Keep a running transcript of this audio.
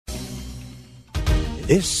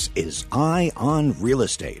This is Eye on Real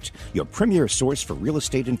Estate, your premier source for real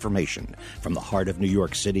estate information from the heart of New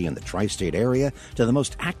York City and the tri-state area to the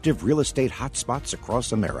most active real estate hotspots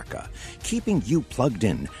across America, keeping you plugged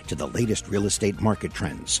in to the latest real estate market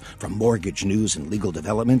trends, from mortgage news and legal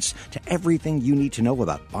developments to everything you need to know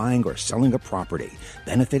about buying or selling a property,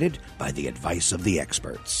 benefited by the advice of the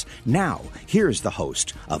experts. Now, here's the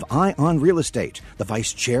host of Eye on Real Estate, the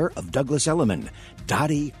vice chair of Douglas Elliman,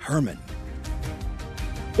 Dottie Herman.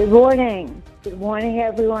 Good morning. Good morning,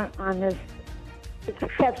 everyone, on this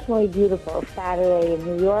exceptionally beautiful Saturday in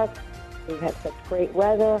New York. We've had such great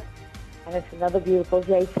weather, and it's another beautiful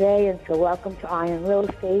day today, and so welcome to Eye on Real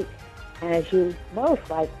Estate. And as you most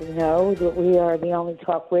likely know, that we are the only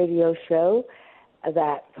talk radio show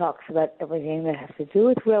that talks about everything that has to do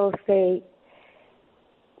with real estate,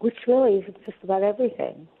 which really is just about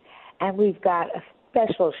everything. And we've got a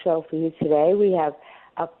special show for you today. We have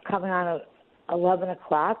coming on at 11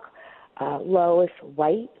 o'clock, Lois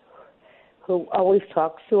White, who always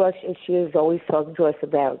talks to us. She is always talking to us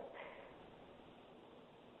about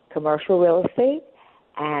commercial real estate,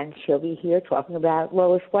 and she'll be here talking about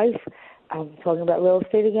Lois White, talking about real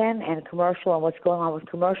estate again, and commercial, and what's going on with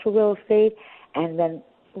commercial real estate. And then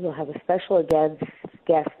we'll have a special guest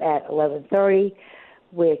at 11:30,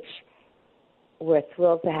 which we're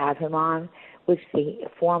thrilled to have him on, which is the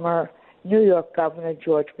former New York Governor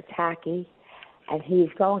George Pataki. And he's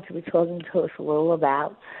going to be talking to us a little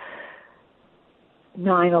about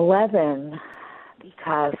 9/11,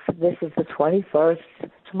 because this is the 21st.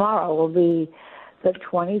 Tomorrow will be the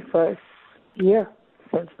 21st year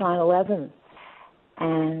since 9/11.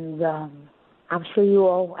 And I'm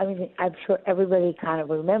sure everybody kind of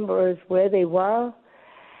remembers where they were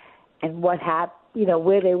and what happened,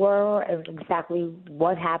 where they were and exactly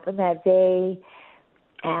what happened that day.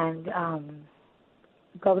 And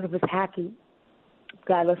Governor Pataki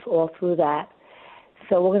got us all through that.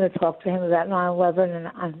 So we're going to talk to him about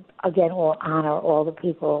 9/11, and again, we'll honor all the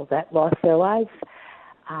people that lost their lives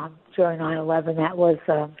during 9/11. That was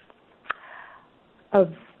a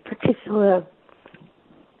particularly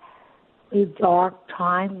dark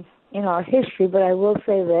time in our history, but I will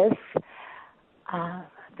say this,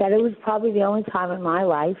 that it was probably the only time in my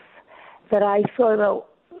life that I saw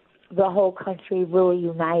the whole country really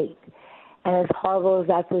unite. And as horrible as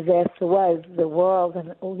that disaster was, the world,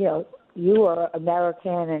 and you were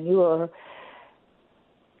American, and we were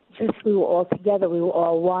all together. We were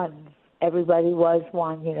all one. Everybody was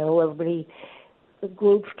one. The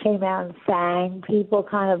groups came out and sang. People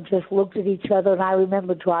kind of just looked at each other. And I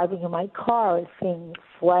remember driving in my car and seeing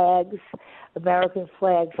flags, American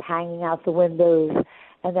flags, hanging out the windows.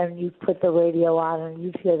 And then you put the radio on, and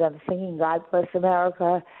you'd hear them singing "God Bless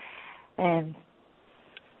America," and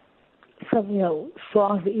some,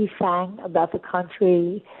 songs that you sang about the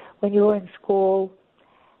country when you were in school.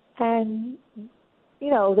 And,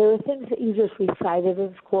 there were things that you just recited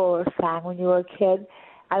in school or sang when you were a kid.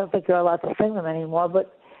 I don't think you're allowed to sing them anymore,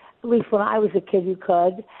 but at least when I was a kid, you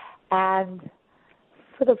could. And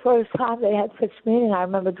for the first time, they had such meaning. I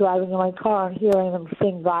remember driving in my car and hearing them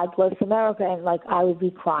sing "God Bless America," and, I would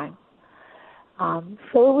be crying. So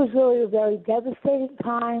it was really a very devastating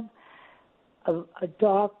time, a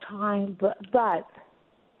dark time, but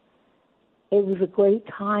it was a great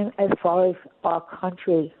time as far as our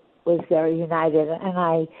country was very united. And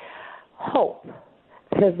I hope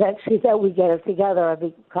that eventually that we get it together and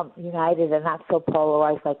become united and not so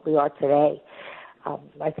polarized like we are today.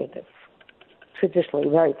 I think it's traditionally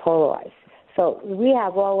very polarized. So we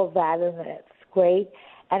have all of that, and it's great.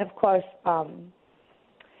 And, of course,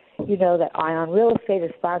 you know that Eye on Real Estate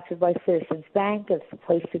is sponsored by Citizens Bank. It's the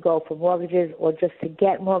place to go for mortgages or just to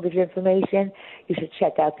get mortgage information. You should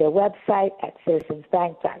check out their website at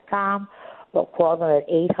citizensbank.com or call them at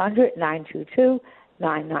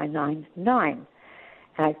 800-922-9999.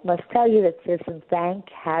 And I must tell you that Citizens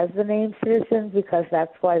Bank has the name Citizens because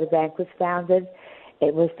that's why the bank was founded.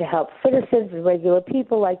 It was to help citizens and regular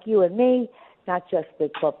people like you and me, not just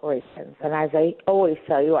big corporations. And as I always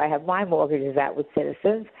tell you, I have my mortgages out with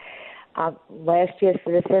Citizens. Last year,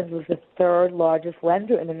 Citizens was the third largest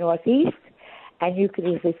lender in the Northeast, and you can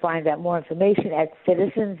easily find out more information at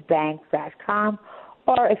citizensbank.com,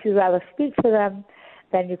 or if you'd rather speak to them,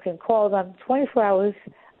 then you can call them 24 hours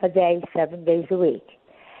a day, 7 days a week.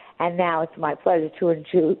 And now it's my pleasure to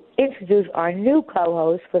introduce our new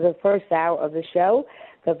co-host for the first hour of the show,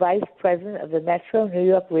 the Vice President of the Metro New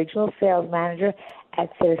York Regional Sales Manager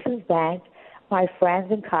at Citizens Bank, my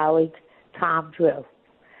friend and colleague, Tom Drew.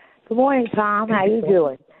 Good morning, Tom. How are you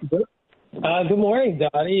doing? Good morning,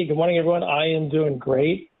 Dottie. Good morning, everyone. I am doing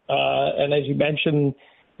great. And as you mentioned,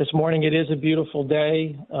 this morning. It is a beautiful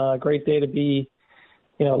day, great day to be,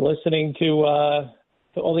 listening to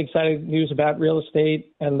all the exciting news about real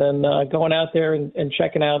estate, and then going out there and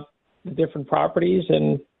checking out the different properties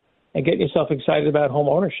and getting yourself excited about home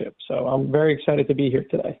ownership. So I'm very excited to be here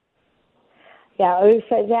today. Yeah, I was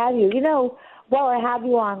excited to have you. While I have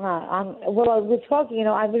you on while we're talking,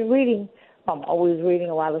 I've been reading. I'm always reading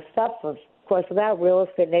a lot of stuff, of course, about real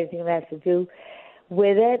estate and anything that has to do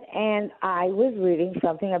with it. And I was reading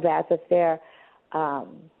something about that they're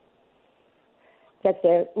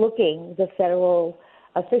looking. The federal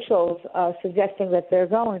officials are suggesting that they're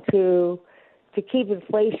going to keep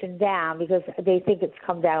inflation down because they think it's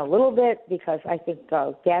come down a little bit because I think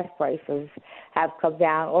gas prices have come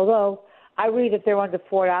down. Although I read that they're under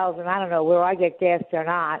 $4, and I don't know where I get gas. They're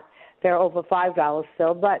not. They're over $5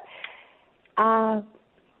 still. But are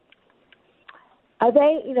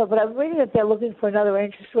they? But I'm reading that they're looking for another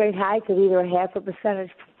interest rate hike of either a half a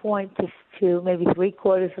percentage point to maybe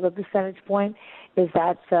 3/4 of a percentage point. Is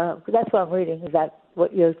that that's what I'm reading? Is that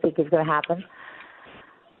what you think is going to happen?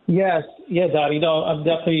 Yes, Dottie. I'm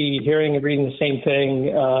definitely hearing and reading the same thing,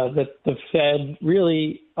 that the Fed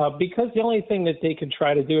really, because the only thing that they can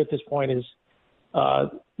try to do at this point is,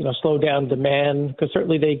 slow down demand, because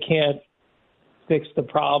certainly they can't fix the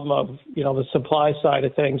problem of, the supply side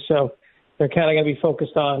of things. So they're kind of going to be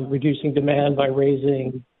focused on reducing demand by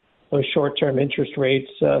raising those short-term interest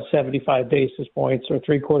rates, 75 basis points or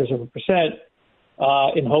 0.75%,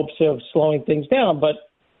 in hopes of slowing things down. But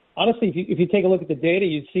honestly, if you take a look at the data,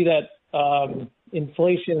 you'd see that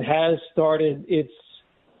inflation has started its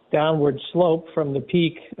downward slope from the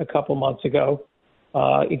peak a couple months ago.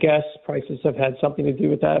 Gas prices have had something to do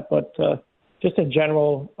with that, but just in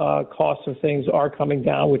general, costs of things are coming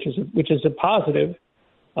down, which is a positive.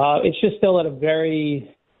 It's just still at a very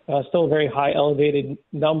high elevated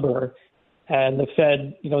number, and the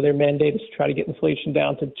Fed, their mandate is to try to get inflation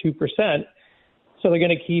down to 2%. So they're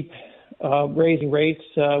going to keep raising rates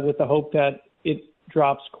with the hope that it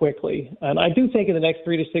drops quickly. And I do think in the next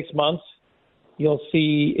 3 to 6 months, you'll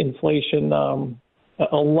see inflation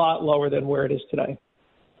a lot lower than where it is today.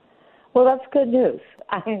 Well, that's good news.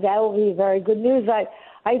 I think that will be very good news.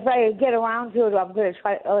 If I get around to it, I'm going to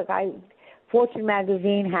try. Fortune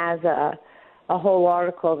magazine has a whole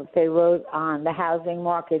article that they wrote on the housing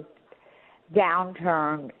market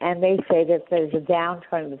downturn, and they say that there's a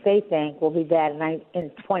downturn that they think will be bad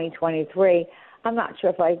in 2023. I'm not sure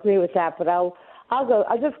if I agree with that, but I'll go.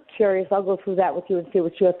 I'm just curious. I'll go through that with you and see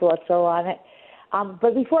what your thoughts are on it.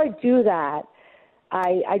 But before I do that,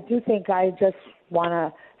 I do think I just want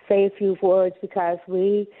to say a few words because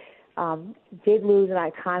we did lose an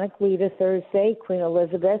iconic leader Thursday, Queen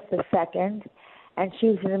Elizabeth II, and she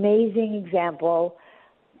was an amazing example,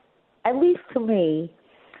 at least to me,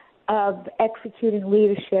 of executing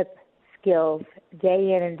leadership skills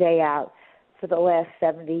day in and day out for the last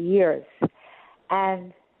 70 years.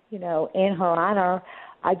 And, in her honor,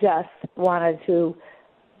 I just wanted to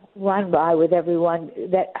run by with everyone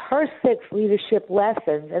that her 6 leadership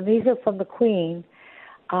lessons, and these are from the Queen,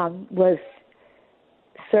 was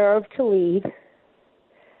serve to lead,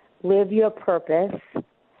 live your purpose,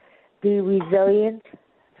 be resilient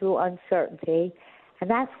through uncertainty. And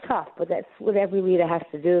that's tough, but that's what every leader has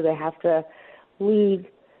to do. They have to lead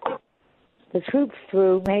the troops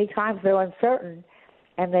through. Many times they're uncertain,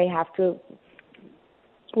 and they have to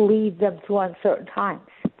lead them through uncertain times.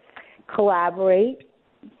 Collaborate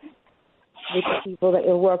with the people that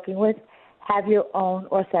you're working with. Have your own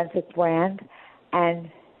authentic brand, and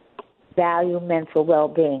value mental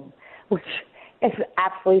well-being, which is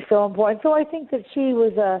absolutely so important. So I think that she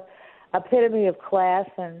was a epitome of class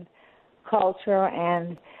and culture,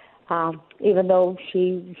 and even though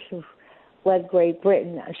she led Great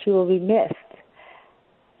Britain, she will be missed.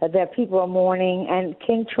 Their people are mourning, and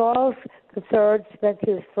King Charles III spent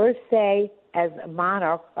his first day as a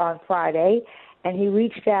monarch on Friday, and he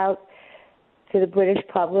reached out to the British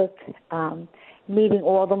public, meeting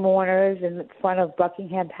all the mourners in front of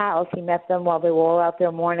Buckingham Palace. He met them while they were all out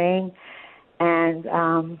there mourning, and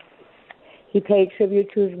he paid tribute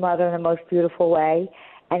to his mother in the most beautiful way,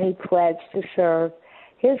 and he pledged to serve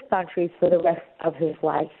his country for the rest of his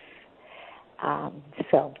life.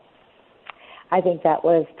 So I think that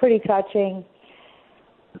was pretty touching,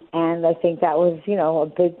 and I think that was,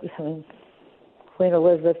 Queen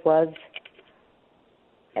Elizabeth was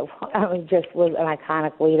an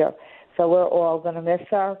iconic leader. So we're all going to miss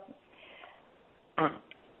her, and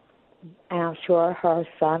I'm sure her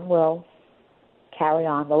son will carry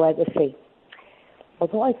on the legacy.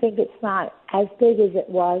 Although I think it's not as big as it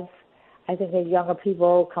was, I think as younger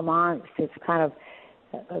people come on, it's kind of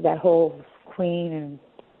that whole Queen and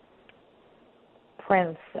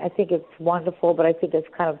Prince. I think it's wonderful, but I think it's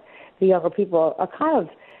kind of, the younger people are kind of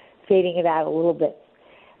fading it out a little bit.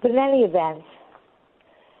 But in any event,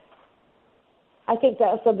 I think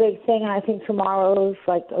that's a big thing, and I think tomorrow's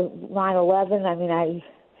like 9/11. I mean, I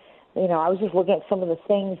was just looking at some of the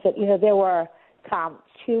things that, there were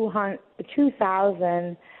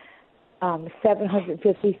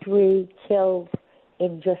 2,753 killed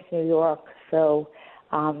in just New York. So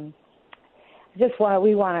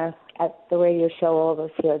we want to, at the radio show, all of us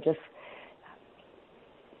here, just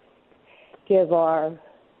give our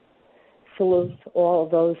salute to all of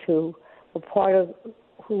those who were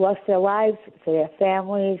who lost their lives, to their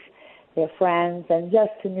families, their friends, and just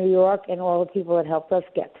to New York and all the people that helped us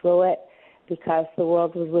get through it, because the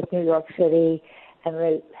world was with New York City, and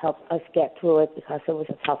they helped us get through it because it was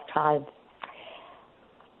a tough time.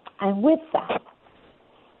 And with that,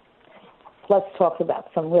 let's talk about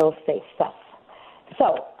some real estate stuff.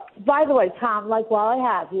 So, by the way, Tom, while I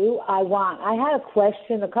have you, I had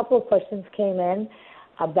a couple of questions came in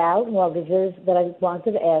about mortgages that I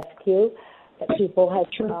wanted to ask you, that people had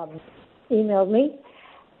emailed me,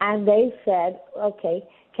 and they said, okay,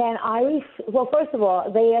 well, first of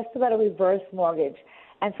all, they asked about a reverse mortgage,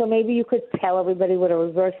 and so maybe you could tell everybody what a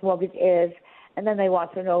reverse mortgage is, and then they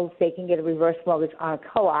want to know if they can get a reverse mortgage on a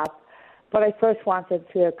co-op. But I first wanted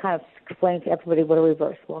to kind of explain to everybody what a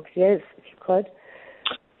reverse mortgage is, if you could.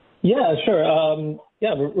 Yeah, sure.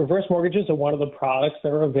 Reverse mortgages are one of the products that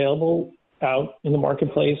are available out in the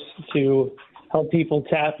marketplace to help people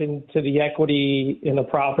tap into the equity in the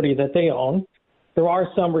property that they own. There are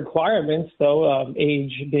some requirements, though,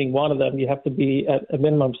 age being one of them. You have to be at a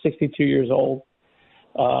minimum 62 years old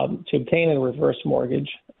to obtain a reverse mortgage.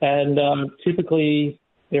 And typically,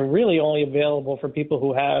 they're really only available for people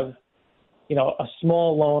who have, a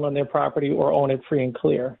small loan on their property or own it free and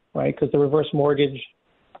clear, right? Because the reverse mortgage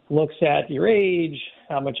looks at your age,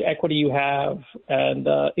 how much equity you have, and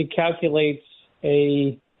it calculates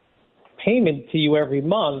a payment to you every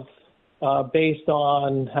month based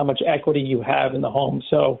on how much equity you have in the home.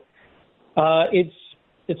 So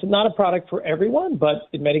it's not a product for everyone, but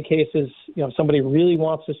in many cases, if somebody really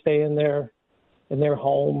wants to stay in their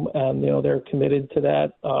home and they're committed to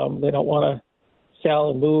that, they don't want to sell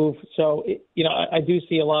and move. So I do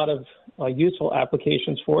see a lot of useful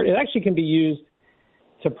applications for it. It actually can be used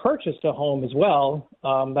to purchase a home as well.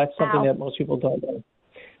 That's something that most people don't know.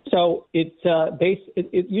 So it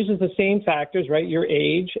uses the same factors, right? Your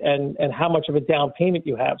age and how much of a down payment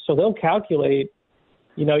you have. So they'll calculate,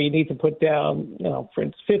 you need to put down, for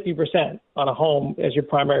instance, 50% on a home as your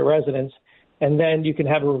primary residence, and then you can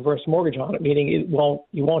have a reverse mortgage on it, meaning you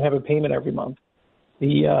won't have a payment every month.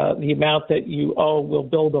 The amount that you owe will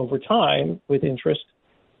build over time with interest,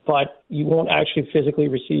 but you won't actually physically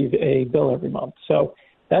receive a bill every month. So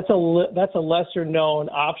that's a lesser known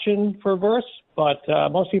option for reverse, but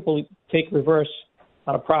most people take reverse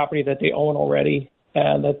on a property that they own already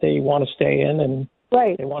and that they want to stay in, and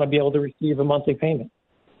they want to be able to receive a monthly payment.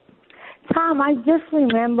 Tom, I just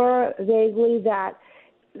remember vaguely that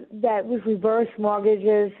with reverse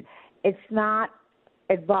mortgages, it's not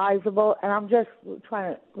advisable, and I'm just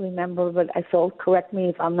trying to remember, but correct me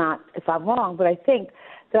if I'm wrong, but I think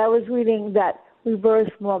that I was reading that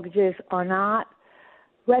reverse mortgages are not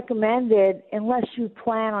recommended unless you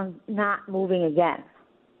plan on not moving again.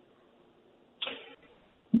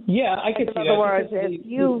 Yeah, I could see that. In other words,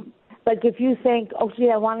 if you think,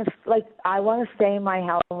 I want to stay in my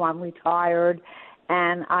house, I'm retired,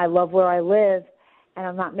 and I love where I live, and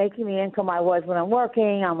I'm not making the income I was when I'm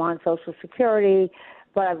working, I'm on Social Security,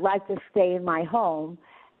 but I'd like to stay in my home,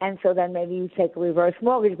 and so then maybe you take a reverse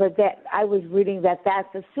mortgage. But I was reading that's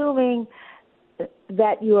assuming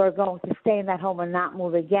that you are going to stay in that home and not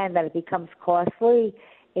move again, that it becomes costly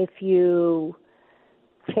if you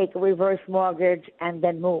take a reverse mortgage and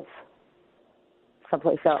then move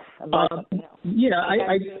someplace else.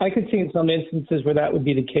 I could see in some instances where that would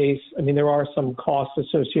be the case. I mean, there are some costs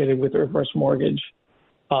associated with the reverse mortgage.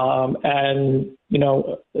 They,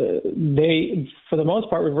 for the most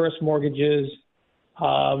part, reverse mortgages,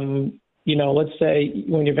 let's say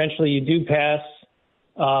when eventually you do pass,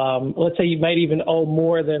 let's say you might even owe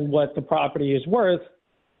more than what the property is worth.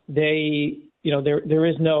 There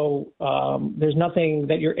is no, there's nothing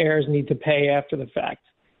that your heirs need to pay after the fact.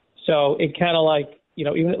 So it kind of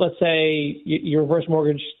even let's say your reverse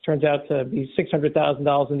mortgage turns out to be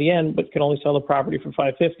 $600,000 in the end, but can only sell the property for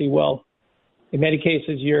 $550,000. Well, in many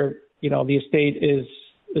cases, the estate is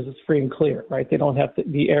free and clear, right? The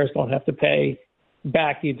heirs don't have to pay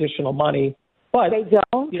back the additional money. But they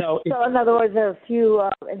don't. So in other words, if you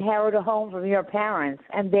inherit a home from your parents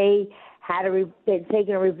and they'd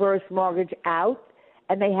taken a reverse mortgage out,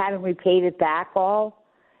 and they hadn't repaid it back all,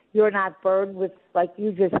 you're not burdened with, like,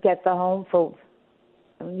 you just get the home for,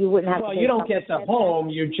 I mean, you wouldn't have to. Well, you don't get the home,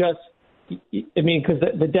 you just, I mean, because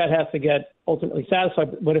the debt has to get ultimately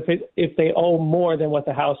satisfied. But if they owe more than what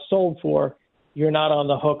the house sold for, you're not on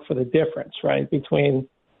the hook for the difference, right, between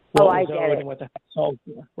what was owed and what the house sold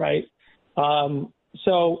for, right?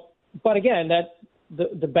 So, but again, that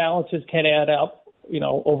the balances can add up,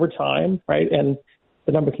 over time, right? And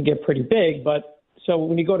the number can get pretty big. But so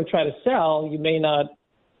when you go to try to sell, you may not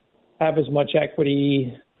have as much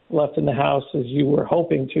equity left in the house as you were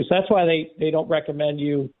hoping to. So that's why they don't recommend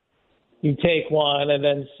you take one and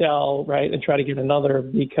then sell, right, and try to get another,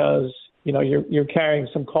 because you're carrying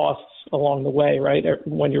some costs along the way, right,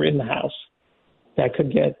 when you're in the house that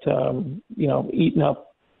could get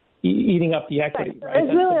eating up the equity, right?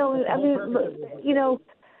 It's really only, I mean,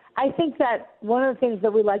 I think that one of the things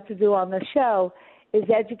that we like to do on the show is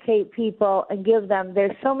educate people and give them,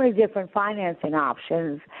 there's so many different financing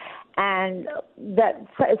options, and that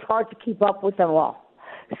it's hard to keep up with them all.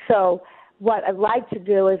 So what I'd like to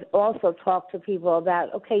do is also talk to people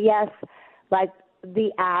about, okay, yes, like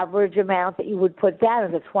the average amount that you would put down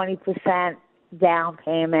is a 20% down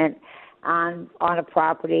payment on a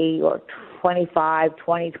property, or 25.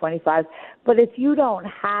 But if you don't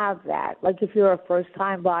have that, like if you're a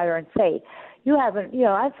first-time buyer and say you haven't,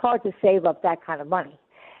 it's hard to save up that kind of money.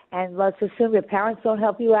 And let's assume your parents don't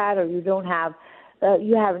help you out, or you don't have,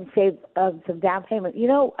 you haven't saved some down payment.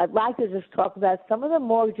 I'd like to just talk about some of the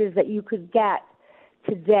mortgages that you could get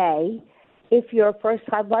today if you're a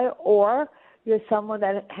first-time buyer, or you're someone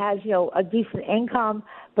that has, a decent income,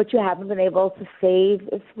 but you haven't been able to save.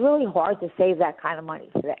 It's really hard to save that kind of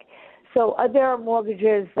money today. So there are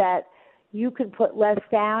mortgages that you can put less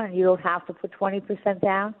down and you don't have to put 20%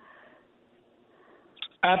 down?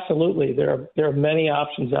 Absolutely. There are many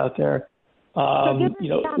options out there.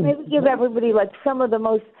 Maybe give everybody like some of the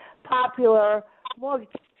most popular mortgage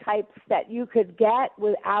types that you could get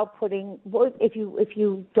without putting, if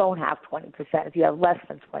you don't have 20%, if you have less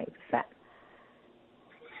than 20%.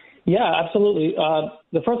 Yeah, absolutely.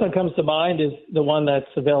 The first one that comes to mind is the one that's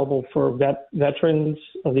available for veterans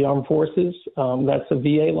of the armed forces. That's a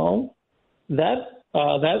VA loan. That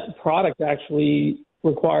product actually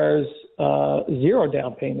requires zero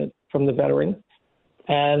down payment from the veteran,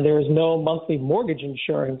 and there's no monthly mortgage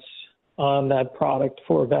insurance on that product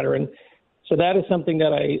for a veteran. So that is something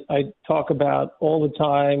that I talk about all the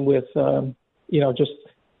time with, just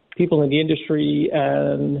people in the industry,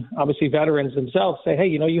 and obviously veterans themselves say, hey,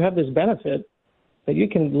 you have this benefit that you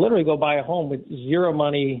can literally go buy a home with zero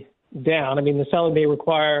money down. I mean, the seller may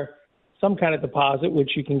require some kind of deposit,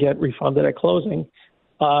 which you can get refunded at closing.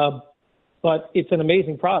 But it's an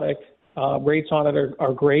amazing product. Rates on it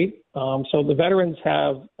are great. So the veterans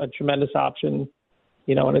have a tremendous option,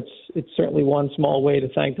 and it's certainly one small way to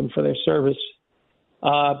thank them for their service.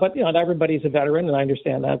 But, not everybody's a veteran, and I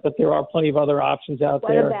understand that, but there are plenty of other options out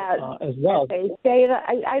there as well.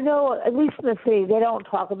 I know, at least in the city, they don't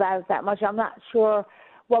talk about it that much. I'm not sure,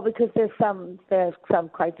 because there's some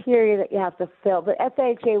criteria that you have to fill. But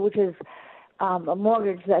FHA, which is a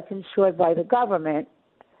mortgage that's insured by the government,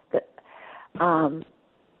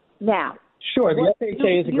 now. Sure, the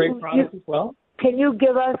FHA is a great product as well. Can you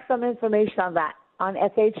give us some information on that? On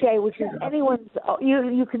FHA, which is anyone's,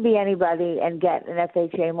 you can be anybody and get an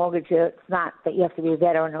FHA mortgage. It's not that you have to be a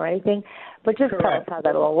veteran or anything, but just tell us how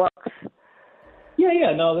that all works.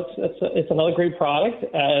 Yeah, no, it's another great product,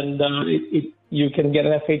 and you can get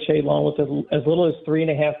an FHA loan with as little as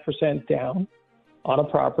 3.5% down on a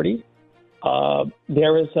property.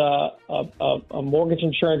 There is a mortgage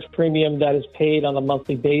insurance premium that is paid on a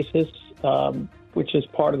monthly basis, which is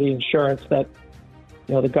part of the insurance that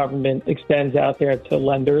the government extends out there to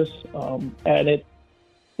lenders, and it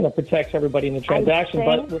protects everybody in the transaction.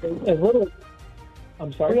 But with as little,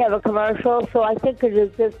 I'm sorry. We have a commercial, so I think it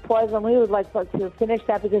is this poison. We would like to finish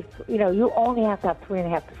that because you only have to have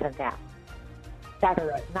 3.5% down.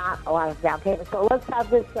 That's not a lot of down payment. So let's have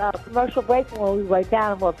this commercial break, and we'll be right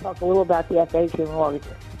down, and we'll talk a little about the FHA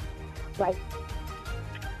mortgages. Right.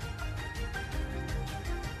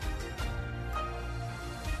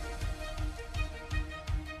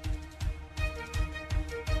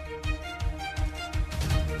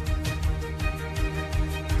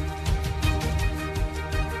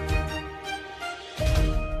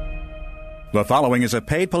 The following is a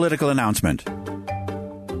paid political announcement.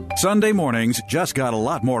 Sunday mornings just got a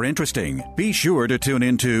lot more interesting. Be sure to tune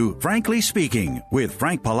into Frankly Speaking with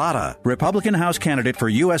Frank Pallotta, Republican House candidate for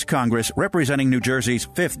U.S. Congress representing New Jersey's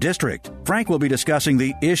 5th District. Frank will be discussing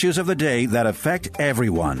the issues of the day that affect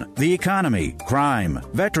everyone: the economy, crime,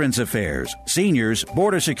 veterans affairs, seniors,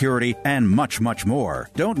 border security, and much, much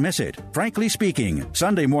more. Don't miss it. Frankly Speaking,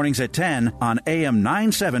 Sunday mornings at 10 on AM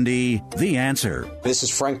 970, The Answer. This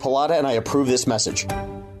is Frank Pallotta, and I approve this message.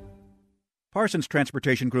 Parsons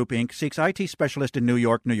Transportation Group, Inc. seeks IT specialists in New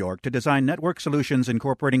York, New York to design network solutions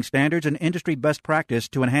incorporating standards and industry best practice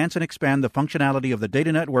to enhance and expand the functionality of the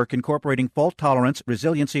data network, incorporating fault tolerance,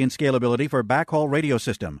 resiliency, and scalability for backhaul radio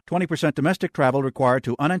system. 20% domestic travel required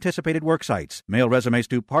to unanticipated work sites. Mail resumes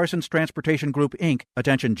to Parsons Transportation Group, Inc.,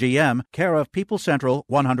 attention GM, care of People Central,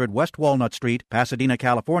 100 West Walnut Street, Pasadena,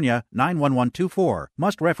 California, 91124.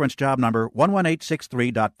 Must reference job number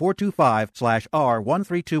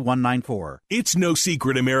 11863.425/R132194. It's no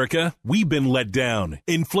secret, America. We've been let down.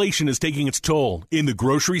 Inflation is taking its toll in the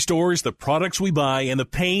grocery stores, the products we buy, and the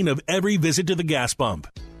pain of every visit to the gas pump.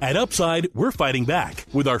 At Upside, we're fighting back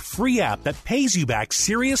with our free app that pays you back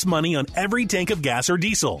serious money on every tank of gas or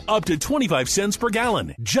diesel, up to 25 cents per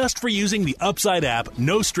gallon, just for using the Upside app,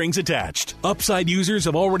 no strings attached. Upside users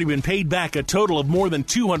have already been paid back a total of more than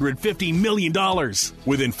 $250 million.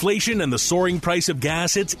 With inflation and the soaring price of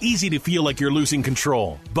gas, it's easy to feel like you're losing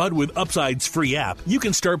control. But with Upside's free app, you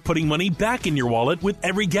can start putting money back in your wallet with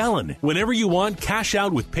every gallon. Whenever you want, cash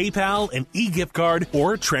out with PayPal, an e-gift card,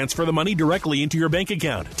 or transfer the money directly into your bank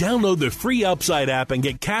account. Download the free Upside app and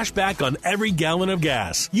get cash back on every gallon of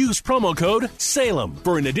gas. Use promo code SALEM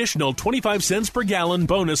for an additional 25 cents per gallon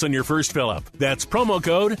bonus on your first fill-up. That's promo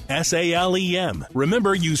code SALEM.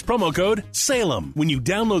 Remember, use promo code SALEM when you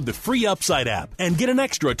download the free Upside app and get an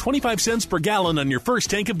extra 25 cents per gallon on your first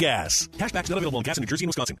tank of gas. Cashback's not available in gas in New Jersey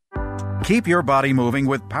and Wisconsin. Keep your body moving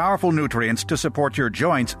with powerful nutrients to support your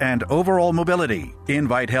joints and overall mobility.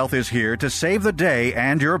 Invite Health is here to save the day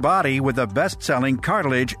and your body with the best-selling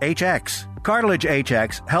Cartilage HX. Cartilage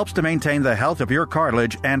HX helps to maintain the health of your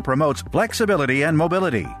cartilage and promotes flexibility and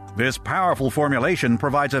mobility. This powerful formulation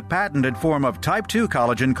provides a patented form of type 2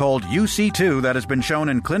 collagen called UC2 that has been shown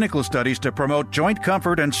in clinical studies to promote joint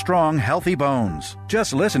comfort and strong, healthy bones.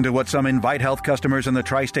 Just listen to what some Invite Health customers in the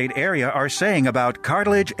tri-state area are saying about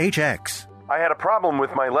Cartilage HX. I had a problem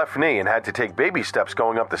with my left knee and had to take baby steps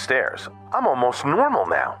going up the stairs. I'm almost normal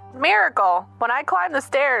now. Miracle! When I climb the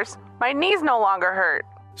stairs, my knees no longer hurt.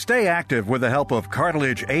 Stay active with the help of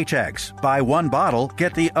Cartilage HX. Buy one bottle,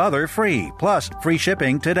 get the other free, plus free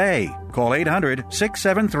shipping today. Call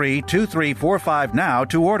 800-673-2345 now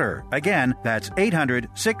to order. Again, that's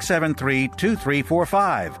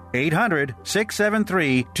 800-673-2345.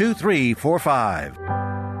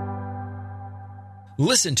 800-673-2345.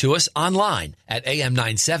 Listen to us online at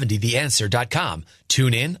am970theanswer.com.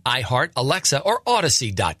 Tune in, iHeart, Alexa, or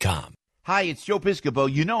Odyssey.com. Hi, it's Joe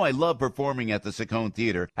Piscopo. You know I love performing at the Saccone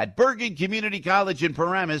Theater at Bergen Community College in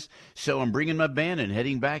Paramus, so I'm bringing my band and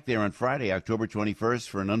heading back there on Friday, October 21st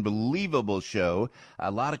for an unbelievable show.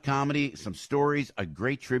 A lot of comedy, some stories, a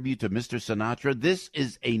great tribute to Mr. Sinatra. This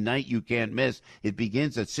is a night you can't miss. It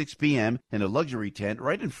begins at 6 p.m. in a luxury tent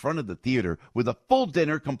right in front of the theater with a full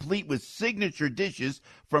dinner complete with signature dishes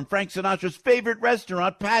from Frank Sinatra's favorite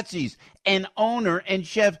restaurant, Patsy's, and owner and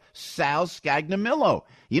chef Sal Scagnamillo.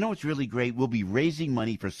 You know what's really great? We'll be raising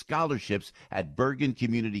money for scholarships at Bergen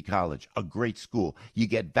Community College, a great school. You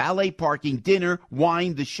get valet parking, dinner,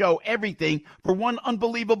 wine, the show, everything for one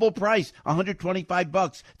unbelievable price,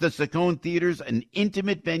 $125. The Saccone Theater's an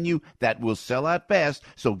intimate venue that will sell out fast,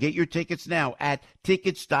 so get your tickets now at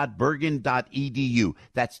tickets.bergen.edu.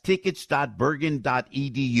 That's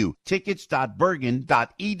tickets.bergen.edu.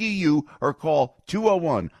 Tickets.bergen.edu or call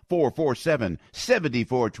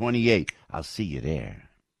 201-447-7428. I'll see you there.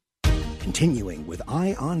 Continuing with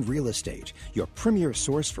Eye on Real Estate, your premier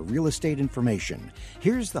source for real estate information.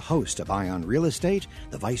 Here's the host of Eye on Real Estate,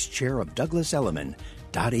 the vice chair of Douglas Elliman,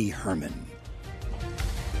 Dottie Herman.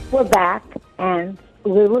 We're back, and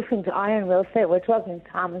we're listening to Eye on Real Estate. We're talking to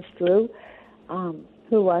Thomas Drew,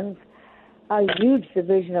 who runs a huge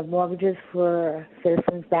division of mortgages for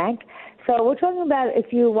Citizens Bank. So we're talking about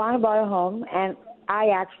if you want to buy a home, and I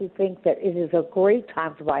actually think that it is a great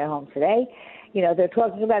time to buy a home today. You know, they're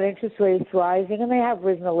talking about interest rates rising, and they have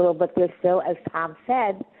risen a little, but they're still, as Tom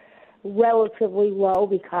said, relatively low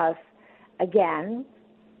because, again,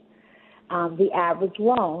 the average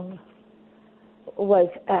loan was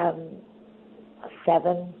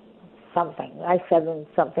 7-something. I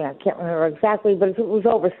can't remember exactly, but it was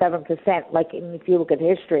over 7%, like if you look at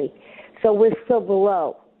history. So we're still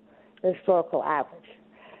below the historical average.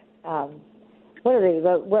 what are they?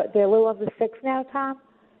 They're a little under 6 now, Tom?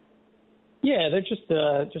 Yeah, they're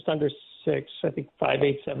just under 6. I think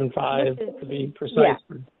 5.875 to be precise.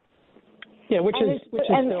 Yeah, which is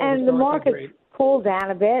and the market's cooled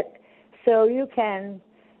down a bit, so you can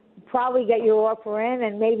probably get your offer in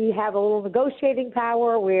and maybe have a little negotiating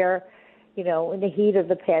power where, in the heat of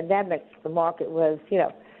the pandemic, the market was,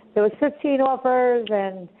 there was 15 offers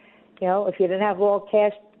and, if you didn't have all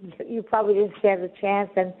cash, you probably didn't stand a chance.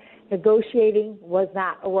 And negotiating was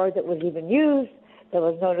not a word that was even used. There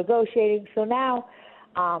was no negotiating. So now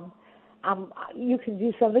you can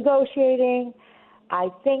do some negotiating. I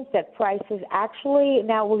think that prices actually,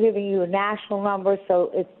 now we're giving you a national number, so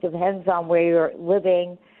it depends on where you're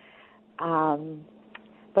living.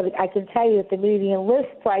 But I can tell you that the median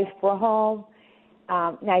list price for a home,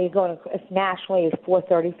 now you're going nationally is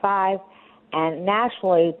 $435, and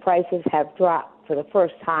nationally prices have dropped for the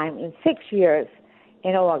first time in 6 years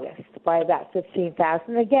in August by about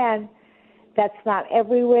 $15,000. Again, that's not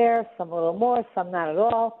everywhere. Some a little more, some not at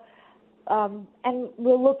all. And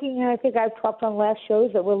we're looking, and I think I've talked on last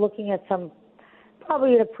shows that we're looking at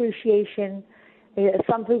probably an appreciation.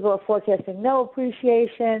 Some people are forecasting no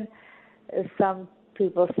appreciation. Some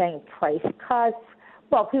people are saying price cuts.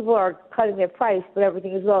 Well, people are cutting their price, but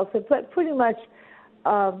everything is low. So pretty much,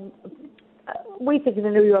 we think in the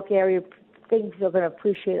New York area, things are going to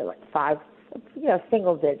appreciate at like 5,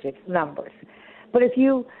 single-digit numbers. But if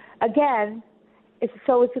you, again, it's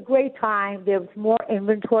a great time. There's more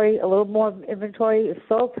inventory, a little more inventory. It's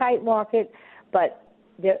still a tight market, but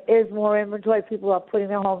there is more inventory. People are putting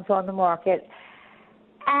their homes on the market.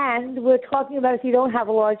 And we're talking about, if you don't have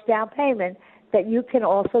a large down payment, that you can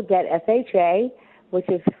also get FHA, which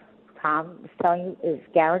is, Tom is telling you, is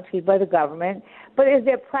guaranteed by the government. But is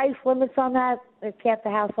there price limits on that? Can't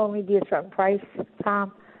the house only be a certain price,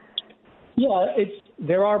 Tom? Yeah,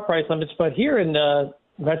 there are price limits, but here in the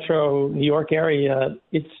Metro New York area,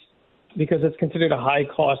 it's because it's considered a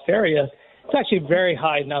high-cost area. It's actually a very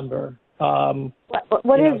high number.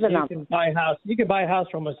 What is the number? You can buy a house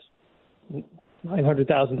for almost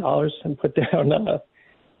 $900,000 and put down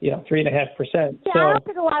 3.5%. Yeah, so, I don't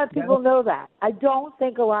think a lot of people know that. I don't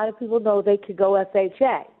think a lot of people know they could go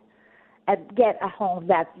FHA and get a home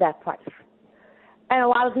that price. And a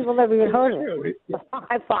lot of people never even heard of it.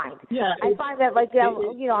 I find. Yeah. I find that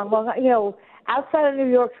outside of New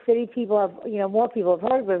York City, people have, more people have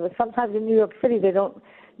heard of it, but sometimes in New York City they don't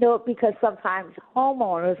know it because sometimes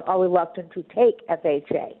homeowners are reluctant to take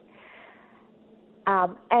FHA.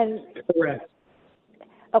 Correct.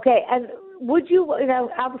 Okay, and would you,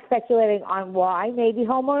 I'm speculating on why, maybe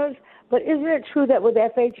homeowners, but isn't it true that with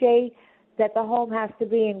FHA that the home has to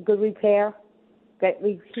be in good repair? That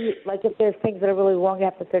if there's things that are really wrong, you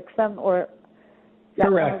have to fix them, or?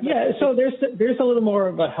 Correct. Yeah. So there's a little more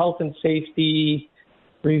of a health and safety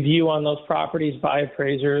review on those properties by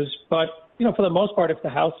appraisers, but for the most part, if the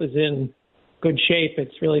house is in good shape,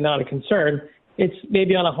 it's really not a concern. It's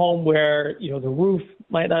maybe on a home where the roof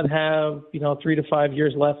might not have 3 to 5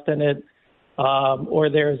 years left in it, or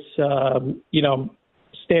there's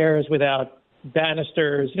stairs without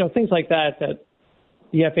banisters, things like that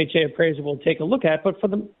the FHA appraiser will take a look at. But for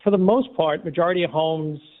the most part, majority of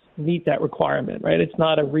homes meet that requirement, right? It's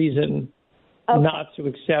not a reason not to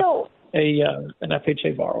accept an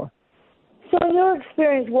FHA borrower. So in your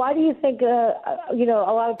experience, why do you think, a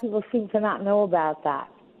lot of people seem to not know about that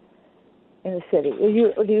in the city?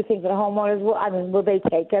 Do you think that homeowners will they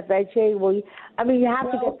take FHA? You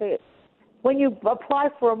have to get when you apply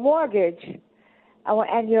for a mortgage,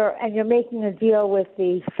 and you're making a deal with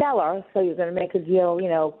the seller, so you're going to make a deal,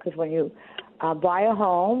 because when you buy a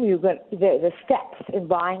home, the steps in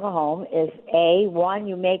buying a home is one,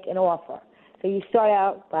 you make an offer. So you start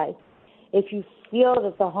out by, if you feel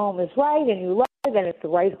that the home is right and you love it and it's the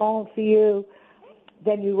right home for you,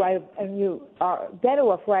 then you write, and you are better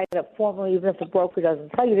off writing it up formally, even if the broker doesn't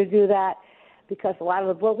tell you to do that, because a lot of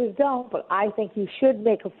the brokers don't. But I think you should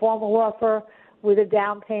make a formal offer with a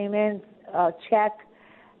down payment check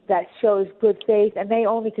that shows good faith, and they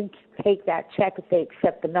only can take that check if they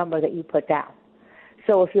accept the number that you put down.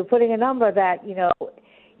 So if you're putting a number that,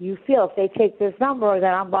 you feel if they take this number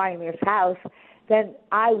that I'm buying this house, then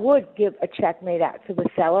I would give a check made out to the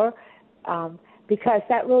seller, because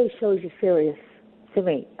that really shows you're serious to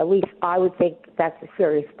me. At least I would think that's a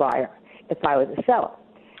serious buyer if I were the seller.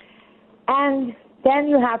 And then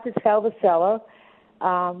you have to tell the seller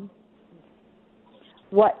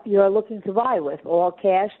what you're looking to buy with, all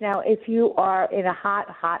cash. Now, if you are in a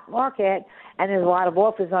hot market and there's a lot of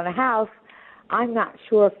offers on a house, I'm not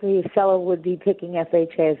sure if the seller would be picking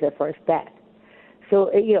FHA as their first bet. So,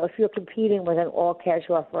 if you're competing with an all-cash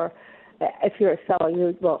offer, if you're a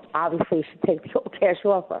seller, obviously you should take the all-cash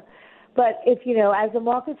offer. But if, as the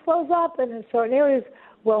market slows up and in certain areas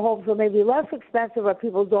where homes are maybe less expensive or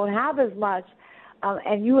people don't have as much,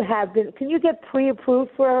 and you have been, can you get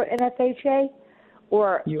pre-approved for an FHA?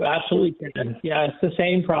 Or you absolutely can. Yeah, it's the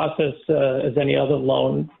same process as any other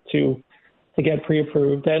loan to get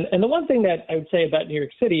pre-approved. And the one thing that I would say about New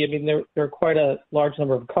York City, I mean, there are quite a large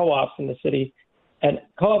number of co-ops in the city, and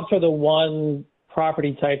co-ops are the one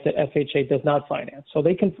property type that FHA does not finance. So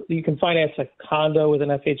you can finance a condo with an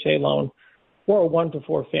FHA loan or a 1 to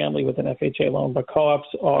 4 family with an FHA loan, but co-ops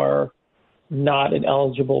are not an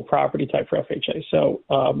eligible property type for FHA. So,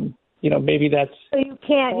 maybe that's... So you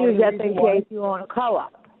can't use FHA if you own a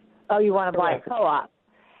co-op. Oh, you want to buy a co-op.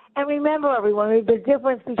 And remember, everyone, the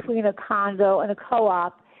difference between a condo and a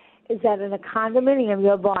co-op is that in a condominium,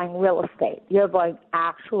 you're buying real estate. You're buying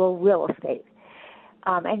actual real estate.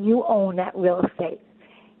 And you own that real estate.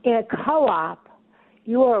 In a co-op,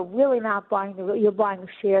 you are really not buying you're buying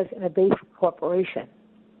shares in a basic corporation.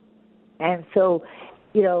 And so,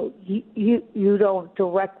 you don't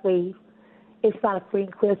directly, it's not a free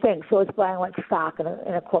and clear thing. So it's buying like stock in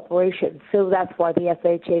a corporation. So that's why the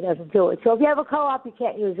FHA doesn't do it. So if you have a co-op, you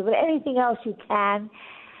can't use it. But anything else you can.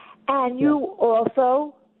 And you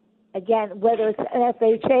also, again, whether it's an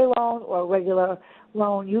FHA loan or a regular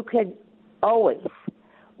loan, you can always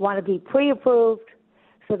want to be pre-approved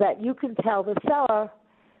so that you can tell the seller,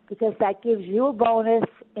 because that gives you a bonus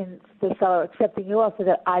in the seller accepting your offer,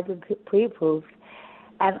 that I've been pre-approved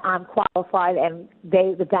and I'm qualified, and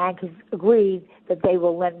the bank has agreed that they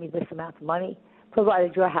will lend me this amount of money,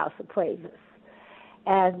 provided your house appraises.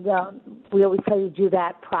 And we always tell you to do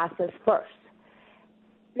that process first.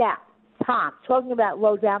 Now, Tom, talking about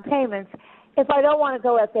low down payments, if I don't want to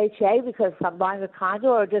go FHA because I'm buying a condo,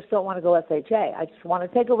 or just don't want to go FHA, I just want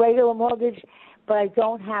to take a regular mortgage, but I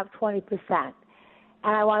don't have 20%, and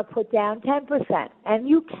I want to put down 10%. And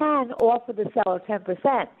you can offer the seller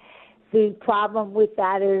 10%. The problem with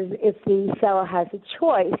that is if the seller has a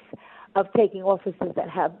choice of taking offers that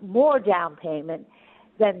have more down payment,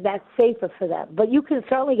 then that's safer for them. But you can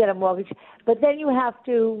certainly get a mortgage, but then you have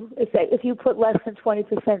to, if you put less than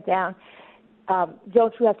 20% down,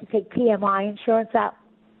 don't you have to take PMI insurance out?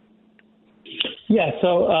 Yeah,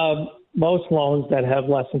 so most loans that have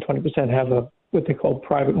less than 20% have what they call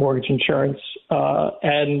private mortgage insurance,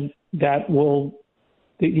 and that will,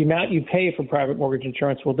 the amount you pay for private mortgage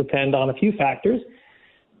insurance will depend on a few factors,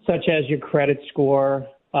 such as your credit score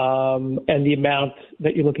and the amount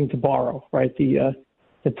that you're looking to borrow, right? The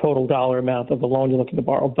total dollar amount of the loan you're looking to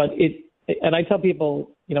borrow. But and I tell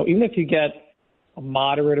people, even if you get a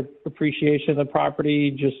moderate appreciation of the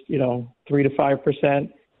property, just 3 to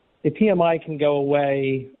 5%, the PMI can go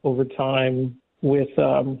away over time with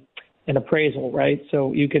an appraisal, right?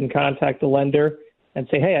 So you can contact the lender and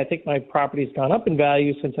say, hey, I think my property's gone up in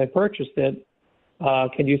value since I purchased it.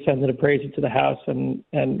 Can you send an appraiser to the house and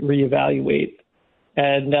reevaluate?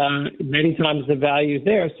 And many times the value is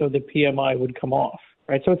there, so the PMI would come off,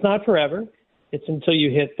 right? So it's not forever. It's until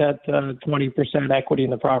you hit that 20% equity in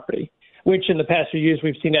the property, which in the past few years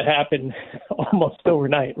we've seen that happen almost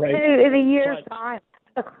overnight, right? In a year's time.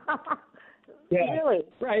 Yeah. Really?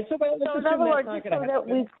 Right. So in other words, just so that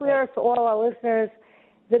we clear to all our listeners,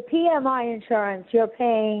 the PMI insurance, you're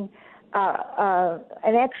paying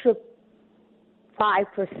an extra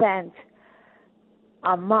 5%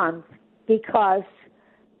 a month because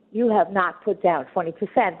you have not put down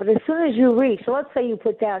 20%. But as soon as you reach, so let's say you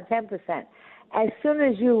put down 10%, as soon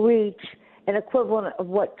as you reach an equivalent of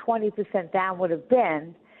what 20% down would have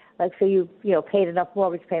been, like say you paid enough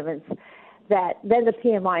mortgage payments, that then the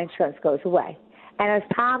PMI insurance goes away. And as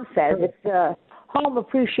Tom says, if the home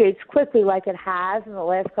appreciates quickly like it has in the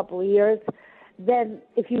last couple of years, then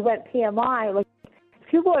if you went PMI, like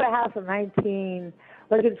if you bought a house in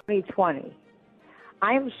 2020,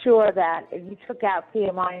 I'm sure that if you took out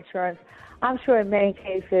PMI insurance, I'm sure in many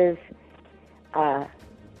cases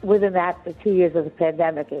within the 2 years of the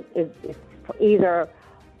pandemic, it's either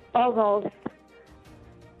almost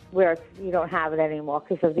where you don't have it anymore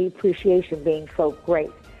because of the appreciation being so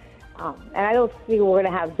great. And I don't think we're going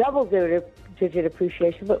to have double-digit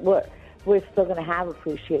appreciation, but we're still going to have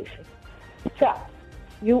appreciation. So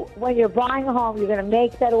when you're buying a home, you're going to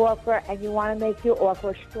make that offer, and you want to make your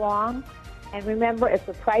offer strong. And remember, if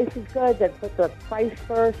the price is good, then put the price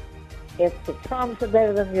first. If the terms are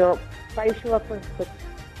better than your price you're offering, put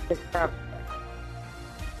the terms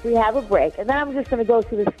first. We have a break, and then I'm just going to go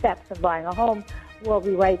through the steps of buying a home. We'll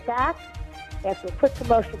be right back after a quick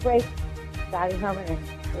commercial break. Dottie Herman, and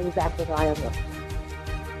we'll be back with Iron Will.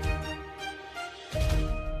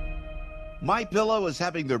 MyPillow is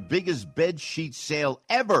having their biggest bed sheet sale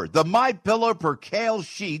ever. The MyPillow Percale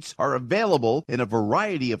sheets are available in a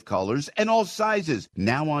variety of colors and all sizes.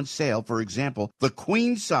 Now on sale, for example, the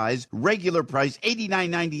queen size regular price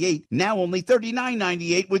 $89.98, now only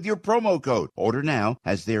 $39.98 with your promo code. Order now,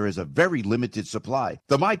 as there is a very limited supply.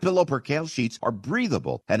 The MyPillow Percale sheets are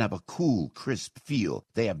breathable and have a cool, crisp feel.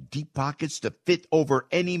 They have deep pockets to fit over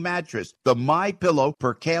any mattress. The MyPillow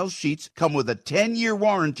Percale sheets come with a 10-year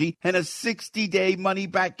warranty and a 60-day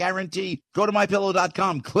money-back guarantee. Go to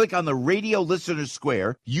MyPillow.com, click on the radio listener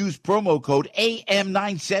square, use promo code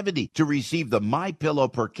AM970 to receive the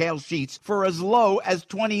MyPillow Percale sheets for as low as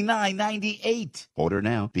 $29.98. Order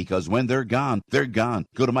now, because when they're gone, they're gone.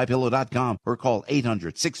 Go to MyPillow.com or call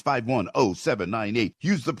 800-651-0798.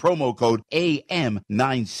 Use the promo code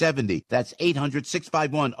AM970. That's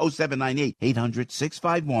 800-651-0798.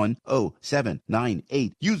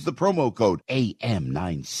 800-651-0798. Use the promo code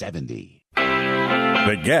AM970.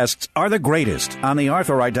 The guests are the greatest on the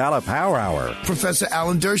Arthur Aidala Power Hour. Professor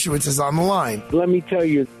Alan Dershowitz is on the line. Let me tell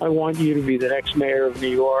you, I want you to be the next mayor of New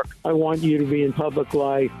York. I want you to be in public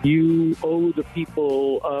life. You owe the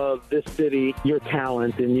people of this city your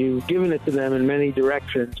talent, and you've given it to them in many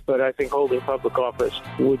directions, but I think holding public office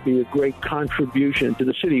would be a great contribution to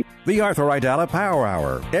the city. The Arthur Aidala Power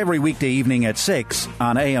Hour, every weekday evening at 6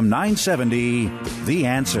 on AM 970, The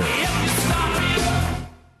Answer.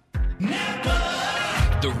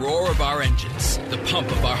 The roar of our engines, the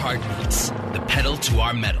pump of our heartbeats, the pedal to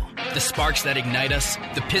our metal, the sparks that ignite us,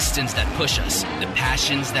 the pistons that push us, the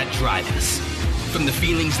passions that drive us. From the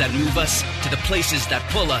feelings that move us to the places that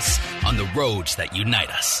pull us on the roads that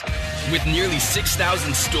unite us. With nearly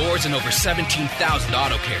 6,000 stores and over 17,000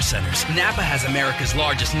 auto care centers, Napa has America's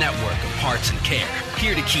largest network of parts and care,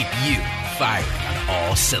 here to keep you firing on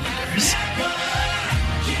all cylinders.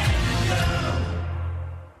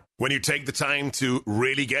 When you take the time to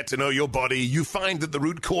really get to know your body, you find that the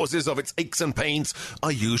root causes of its aches and pains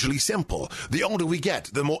are usually simple. The older we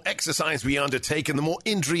get, the more exercise we undertake and the more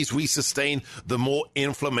injuries we sustain, the more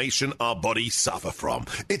inflammation our bodies suffer from.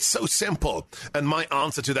 It's so simple. And my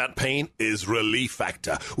answer to that pain is Relief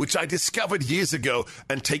Factor, which I discovered years ago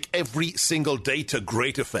and take every single day to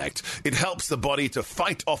great effect. It helps the body to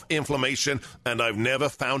fight off inflammation, and I've never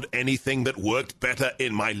found anything that worked better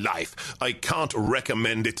in my life. I can't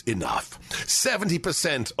recommend it enough.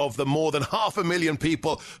 70% of the more than 500,000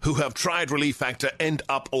 people who have tried Relief Factor end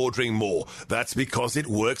up ordering more. That's because it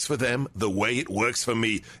works for them the way it works for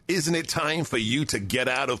me. Isn't it time for you to get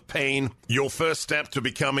out of pain? Your first step to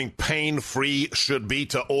becoming pain-free should be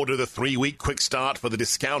to order the 3-week quick start for the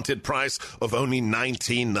discounted price of only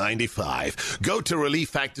 $19.95. Go to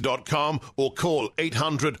ReliefFactor.com or call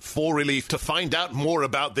 800-4RELIEF to find out more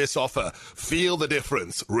about this offer. Feel the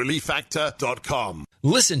difference. ReliefFactor.com.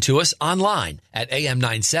 Listen to us online at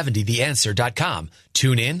am970theanswer.com.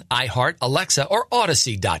 Tune in, iHeart, Alexa, or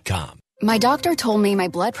Odyssey.com. My doctor told me my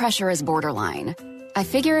blood pressure is borderline. I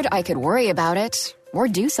figured I could worry about it or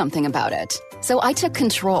do something about it. So I took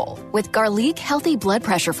control with Garlic Healthy Blood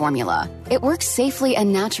Pressure Formula. It works safely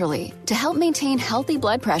and naturally to help maintain healthy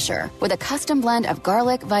blood pressure with a custom blend of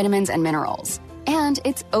garlic, vitamins, and minerals. And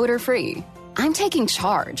it's odor-free. I'm taking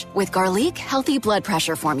charge with Garlic Healthy Blood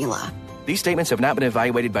Pressure Formula. These statements have not been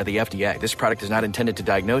evaluated by the FDA. This product is not intended to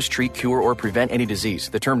diagnose, treat, cure, or prevent any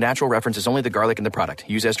disease. The term natural references only the garlic in the product.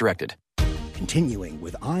 Use as directed. Continuing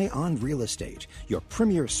with Eye on Real Estate, your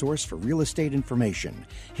premier source for real estate information.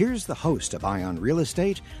 Here's the host of Eye on Real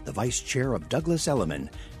Estate, the vice chair of Douglas Elliman,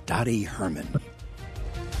 Dottie Herman.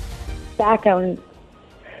 Back on,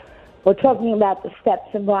 we're talking about the steps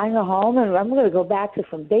in buying a home, and I'm going to go back to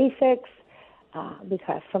some basics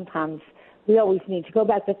because sometimes we always need to go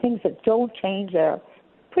back to things that don't change. They're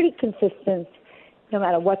pretty consistent no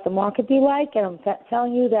matter what the market be like. And I'm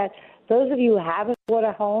telling you that those of you who haven't bought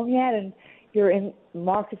a home yet and you're in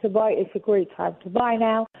market to buy, it's a great time to buy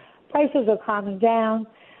now. Prices are calming down.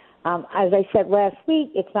 As I said last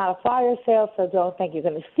week, it's not a fire sale, so don't think you're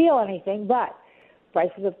going to steal anything, but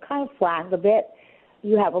prices have kind of flattened a bit.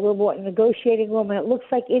 You have a little more negotiating room, and it looks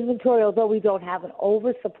like inventory, although we don't have an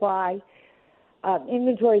oversupply,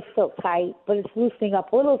 inventory is still tight, but it's loosening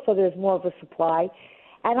up a little, so there's more of a supply.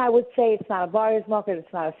 And I would say it's not a buyer's market,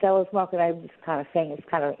 it's not a seller's market. I'm just kind of saying it's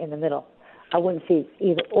kind of in the middle. I wouldn't see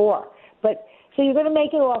either or. But so you're going to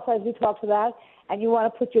make an offer, as we talked about, and you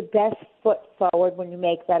want to put your best foot forward when you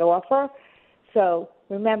make that offer. So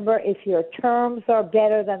remember, if your terms are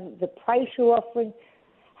better than the price you're offering,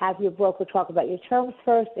 have your broker talk about your terms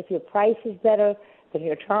first. If your price is better than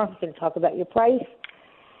your terms, then talk about your price.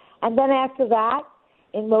 And then after that,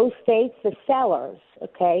 in most states, the sellers,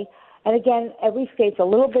 okay, And again, every state's a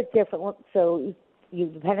little bit different, so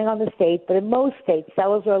depending on the state, but in most states,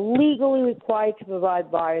 sellers are legally required to provide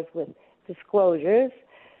buyers with disclosures,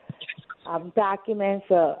 documents,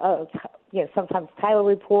 sometimes title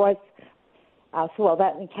reports.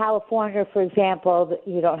 That in California, for example,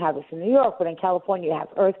 you don't have this in New York, but in California you have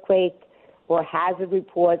earthquake or hazard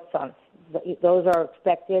reports. Those are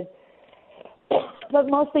expected, but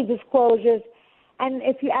mostly disclosures. And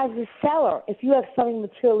if you, as a seller, if you have something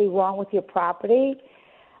materially wrong with your property,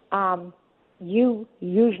 you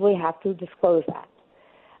usually have to disclose that.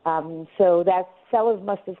 So that sellers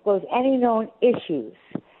must disclose any known issues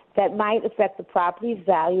that might affect the property's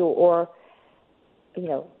value or,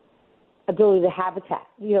 ability to habitat,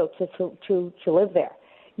 to live there.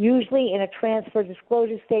 Usually in a transfer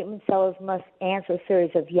disclosure statement, sellers must answer a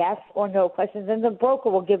series of yes or no questions, and the broker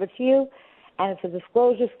will give it to you, and it's a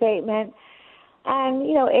disclosure statement. And,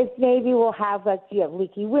 it maybe will have, you have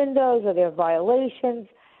leaky windows or there are violations.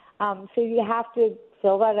 So you have to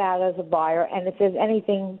fill that out as a buyer. And if there's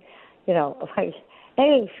anything,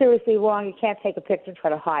 anything seriously wrong, you can't take a picture and try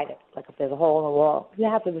to hide it. Like if there's a hole in the wall, you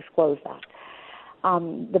have to disclose that.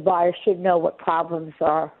 The buyer should know what problems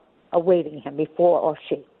are awaiting him before or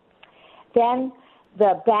she. Then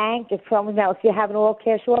the bank is telling now if you have an all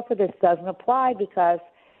cash offer, this doesn't apply because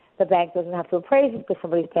the bank doesn't have to appraise it because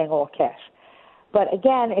somebody's paying all cash. But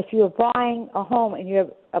again, if you're buying a home and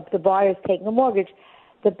the buyer's taking a mortgage,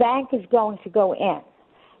 the bank is going to go in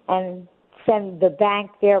and send the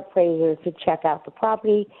bank their appraiser to check out the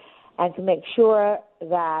property and to make sure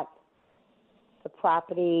that the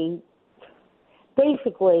property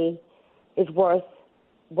basically is worth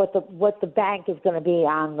what the bank is going to be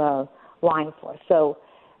on the line for. So,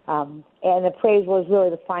 and appraisal is really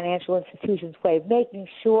the financial institution's way of making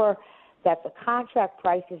sure that the contract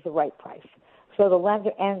price is the right price. So the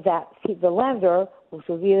lender which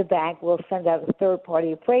will be the bank, will send out a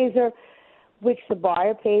third-party appraiser, which the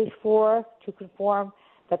buyer pays for to confirm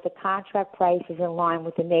that the contract price is in line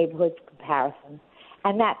with the neighborhood's comparison.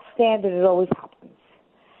 And that's standard. It always happens.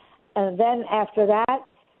 And then after that,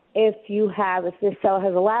 if this seller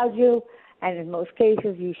has allowed you, and in most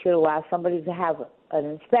cases you should allow somebody to have an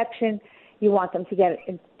inspection, you want them to get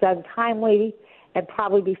it done timely and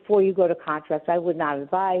probably before you go to contract. I would not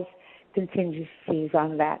advise contingencies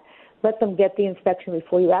on that. Let them get the inspection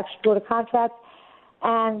before you actually go to contract,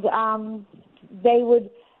 and then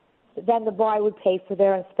the buyer would pay for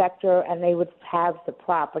their inspector, and they would have the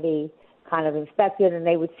property kind of inspected, and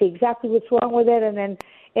they would see exactly what's wrong with it. And then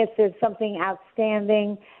if there's something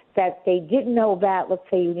outstanding that they didn't know about, let's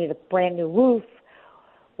say you need a brand new roof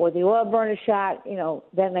or the oil burner shot,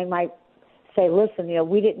 then they might say, listen,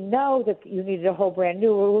 we didn't know that you needed a whole brand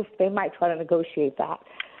new roof. They might try to negotiate that.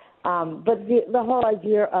 But the whole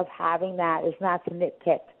idea of having that is not to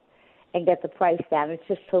nitpick and get the price down. It's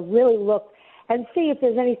just to really look and see if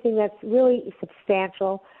there's anything that's really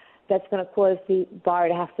substantial that's going to cause the buyer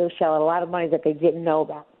to have to shell out a lot of money that they didn't know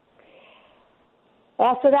about.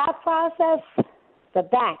 After that process, the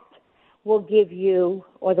bank will give you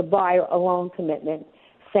or the buyer a loan commitment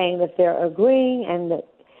saying that they're agreeing and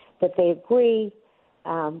that they agree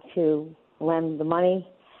to lend the money.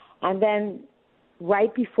 And then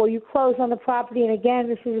right before you close on the property, and again,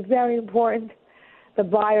 this is very important, the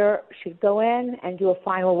buyer should go in and do a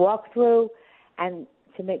final walkthrough and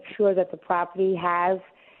to make sure that the property has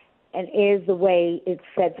and is the way it's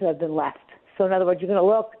said to have been left. So in other words, you're going to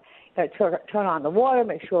look, turn on the water,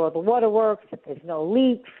 make sure all the water works, that there's no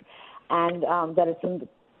leaks, and that it's in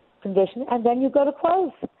condition, and then you go to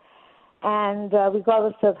close. And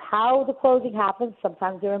regardless of how the closing happens,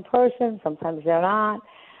 sometimes they're in person, sometimes they're not.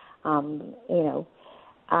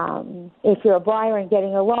 If you're a buyer and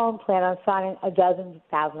getting a loan, plan on signing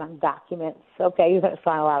 12,000 documents. Okay, you're going to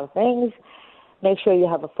sign a lot of things. Make sure you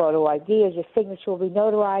have a photo ID as your signature will be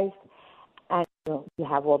notarized, and you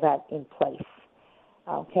have all that in place.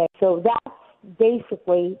 Okay, so that's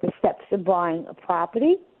basically the steps in buying a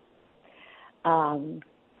property. And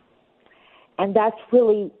that's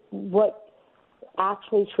really what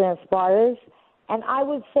actually transpires. And I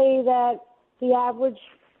would say that the average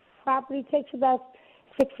property takes about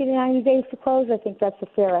 60 to 90 days to close. I think that's a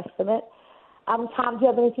fair estimate. Tom, do you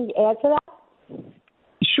have anything to add to that?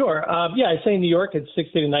 Sure. I'd say in New York it's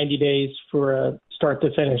 60 to 90 days for start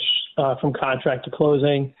to finish from contract to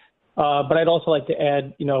closing. But I'd also like to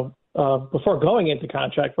add, before going into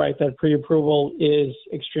contract, right, that pre-approval is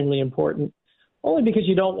extremely important. Only because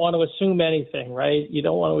you don't want to assume anything, right? You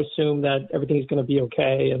don't want to assume that everything's going to be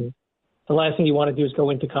okay. And the last thing you want to do is go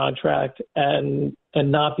into contract and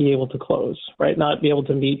not be able to close, right? Not be able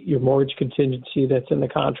to meet your mortgage contingency that's in the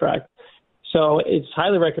contract. So it's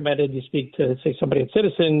highly recommended you speak to, say, somebody at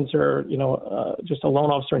Citizens or, just a loan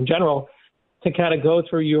officer in general to kind of go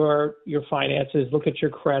through your finances, look at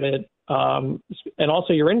your credit, and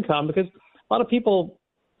also your income, because a lot of people,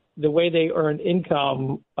 the way they earn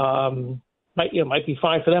income might be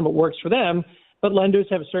fine for them, it works for them, but lenders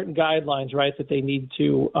have certain guidelines, right, that they need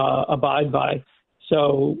to abide by.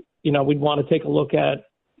 So, we'd want to take a look at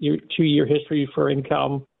your 2-year history for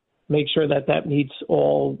income, make sure that meets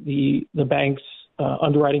all the bank's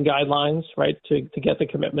underwriting guidelines, right, to get the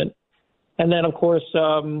commitment. And then, of course,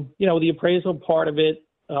 the appraisal part of it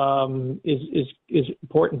is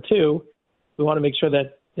important too. We want to make sure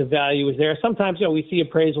that the value is there. Sometimes, we see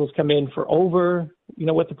appraisals come in for over,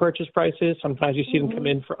 what the purchase price is. Sometimes you see them come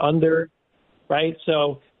in for under, right?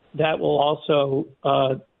 So that will also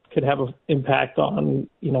could have an impact on,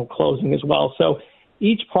 closing as well. So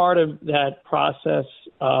each part of that process,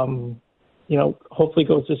 hopefully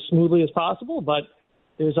goes as smoothly as possible, but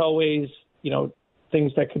there's always,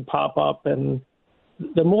 things that could pop up. And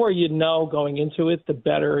the more you know going into it, the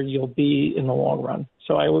better you'll be in the long run.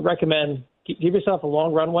 So I would recommend give yourself a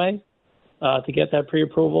long runway to get that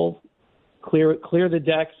pre-approval, clear the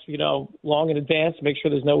decks, long in advance, make sure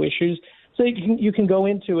there's no issues. So you can go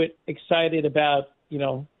into it excited about,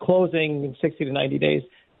 closing in 60 to 90 days,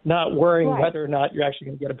 not worrying whether or not you're actually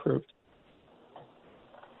going to get approved.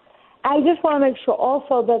 I just want to make sure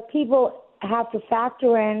also that people have to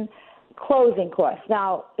factor in closing costs.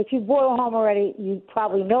 Now, if you bought a home already, you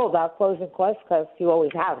probably know about closing costs because you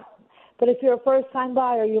always have them. But if you're a first-time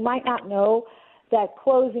buyer, you might not know that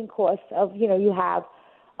closing costs of, you have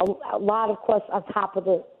a lot of costs on top of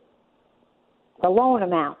the loan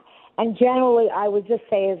amount. And generally, I would just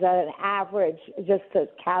say is that an average, just to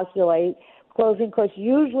calculate, closing costs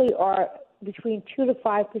usually are between 2 to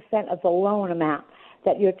 5% of the loan amount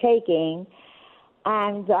that you're taking.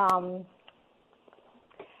 And,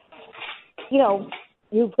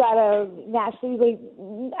 you've got to nationally,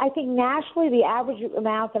 I think nationally the average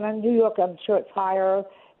amount, and in New York I'm sure it's higher,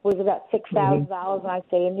 was about $6,000. And I'd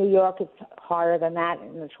say in New York it's higher than that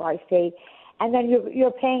in the tri-state. And then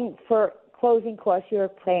you're paying for closing costs, you're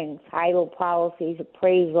paying title policies,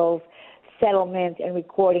 appraisals, settlement and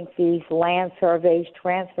recording fees, land surveys,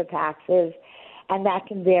 transfer taxes, and that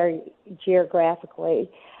can vary geographically.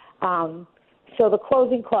 So the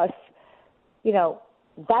closing costs,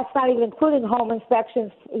 that's not even including home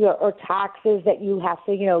inspections or taxes that you have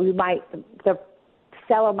to, the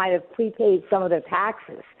seller might have prepaid some of their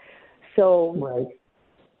taxes. So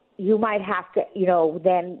you might have to,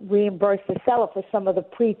 then reimburse the seller for some of the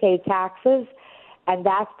prepaid taxes, and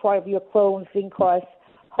that's part of your closing costs,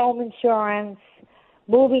 home insurance,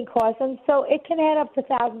 moving costs, and so it can add up to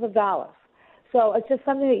thousands of dollars. So it's just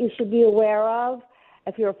something that you should be aware of.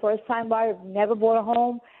 If you're a first-time buyer, never bought a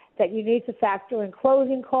home, that you need to factor in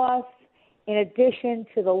closing costs in addition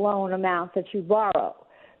to the loan amount that you borrow.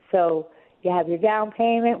 So you have your down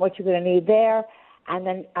payment, what you're going to need there, and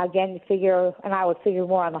then again you figure, and I would figure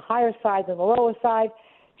more on the higher side than the lower side,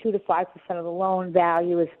 2 to 5% of the loan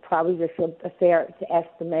value is probably just a fair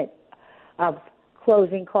estimate of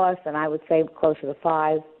closing costs, and I would say closer to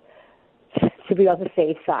 5 to be on the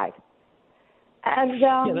safe side. And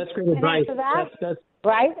that's great advice. That's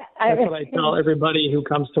right. That's what I tell everybody who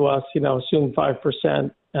comes to us. Assume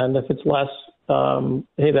 5%, and if it's less,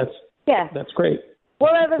 hey, that's great.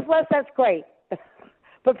 Well, if it's less, that's great.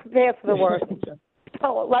 But prepare for the worst.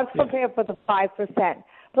 So let's prepare for the 5%.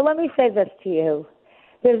 But let me say this to you: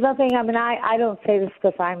 there's nothing. I don't say this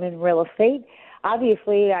because I'm in real estate.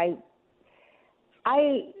 Obviously, I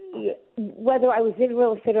whether I was in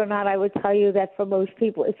real estate or not, I would tell you that for most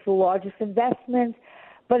people, it's the largest investment,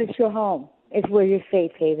 but it's your home. It's where your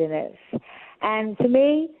safe haven is. And to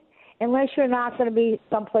me, unless you're not going to be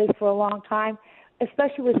someplace for a long time,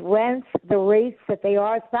 especially with rents, the rates that they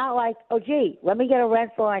are, it's not like, oh, gee, let me get a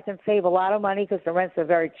rental and I can save a lot of money because the rents are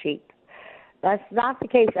very cheap. That's not the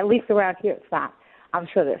case, at least around here it's not. I'm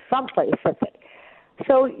sure there's some place that's it.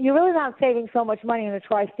 So you're really not saving so much money in the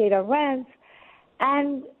tri-state on rents,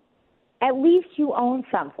 and at least you own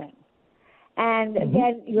something. And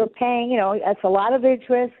again, you're paying, that's a lot of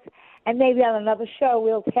interest. And maybe on another show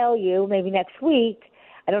we'll tell you, maybe next week,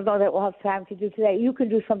 I don't know that we'll have time to do today, you can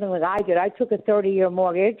do something like I did. I took a 30-year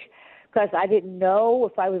mortgage because I didn't know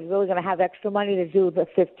if I was really going to have extra money to do the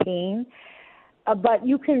 15. But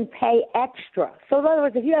you can pay extra. So in other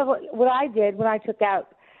words, if you have what I did when I took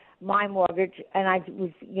out my mortgage, and I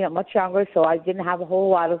was much younger, so I didn't have a whole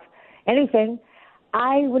lot of anything,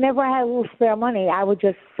 whenever I had a little spare money, I would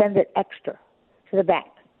just send it extra to the bank.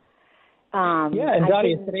 And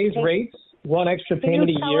Dottie, at today's rates, one extra payment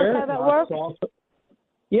a year. How that works?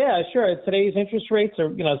 Yeah, sure. Today's interest rates are,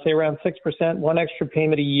 say around 6%. One extra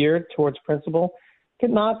payment a year towards principal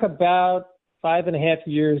can knock about 5.5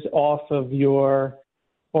 years off of your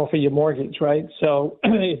mortgage, right? So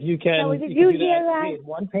if you can, so you can do that in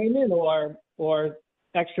one payment or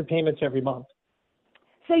extra payments every month.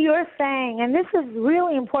 So you're saying, and this is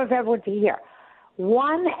really important for everyone to hear,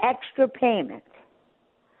 one extra payment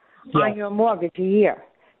on your mortgage a year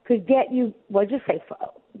could get you, what'd you say,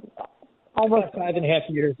 almost 5.5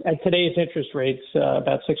 years. At today's interest rates,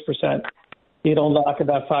 about 6%, it'll knock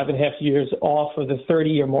about 5.5 years off of the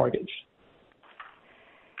 30-year mortgage.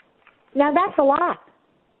 Now that's a lot.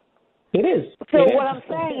 It is. So what I'm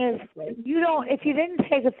saying is, if you didn't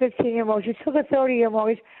take a 15-year mortgage, you took a 30-year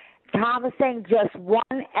mortgage, Tom is saying just one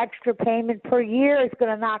extra payment per year is going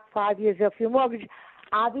to knock 5 years off your mortgage.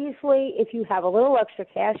 Obviously, if you have a little extra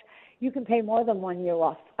cash, you can pay more than 1 year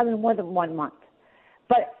off. More than 1 month.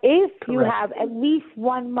 But if you have at least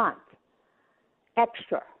 1 month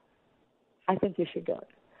extra, I think you should do it.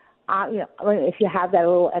 If you have that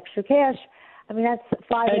little extra cash, that's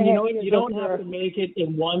 5.5 years. You don't have to make it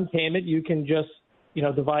in one payment. You can just,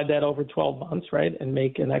 divide that over 12 months, right, and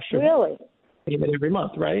make an extra payment every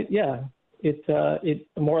month, right? Yeah, it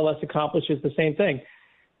more or less accomplishes the same thing.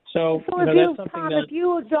 So that's something Tom, if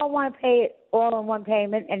you don't want to pay it all in one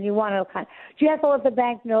payment and you want to, do you have to let the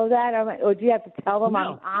bank know that, or do you have to tell them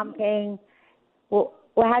I'm paying? Well,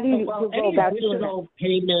 how do you go about doing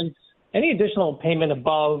that? Any additional payment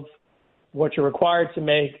above what you're required to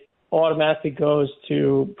make automatically goes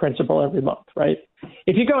to principal every month, right?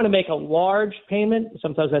 If you're going to make a large payment,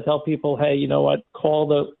 sometimes I tell people, hey, you know what, call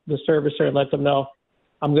the servicer and let them know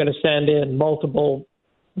I'm going to send in multiple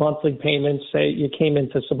monthly payments. Say you came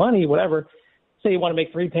into some money, whatever. Say you want to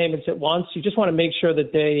make 3 payments at once. You just want to make sure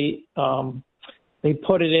that they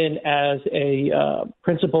put it in as a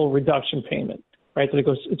principal reduction payment, right?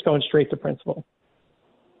 That it's going straight to principal.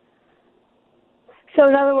 So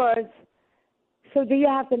in other words, do you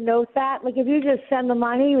have to note that? Like if you just send the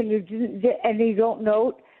money and you don't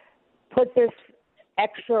note, put this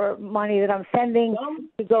extra money that I'm sending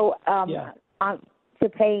to go to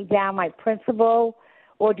pay down my principal,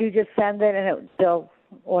 or do you just send it and they'll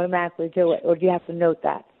automatically do it, or do you have to note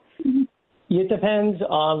that? It depends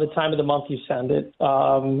on the time of the month you send it.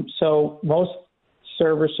 So most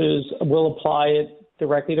services will apply it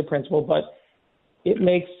directly to principal, but it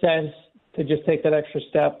makes sense to just take that extra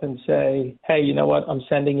step and say, hey, you know what, I'm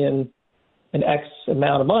sending in an X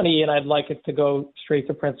amount of money and I'd like it to go straight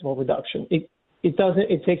to principal reduction. It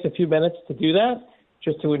takes a few minutes to do that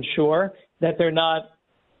just to ensure that they're not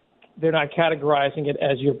categorizing it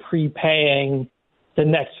as you're prepaying the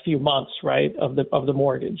next few months, right, of the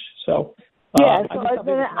mortgage. So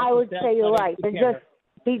I would say you're right. And just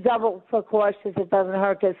be double precautions. It doesn't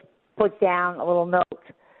hurt to put down a little note.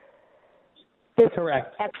 This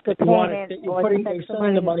correct. Extra payment you're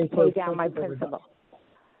sending the money to pay down my principal.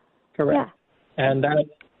 Correct. Yeah. And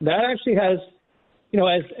that actually has,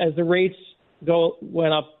 as the rates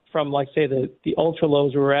went up from, like, say, the ultra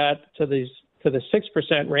lows we were at to the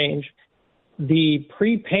 6% range, the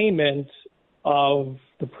prepayment of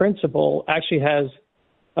the principal actually has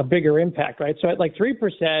a bigger impact, right? So at like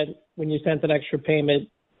 3%, when you sent an extra payment,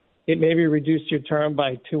 it maybe reduced your term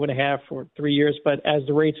by 2.5 or 3 years. But as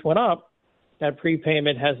the rates went up, that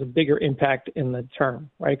prepayment has a bigger impact in the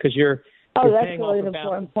term, right? Because you're that's paying really off an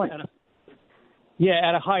important point. At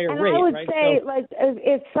a higher rate, I would right? say,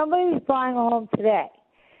 if somebody's buying a home today,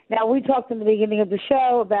 now we talked in the beginning of the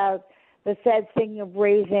show about the Fed thinking of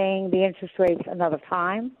raising the interest rates another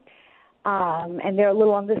time, and they're a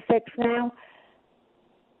little under 6 now.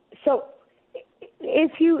 So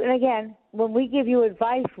and again, when we give you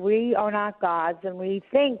advice, we are not gods, and we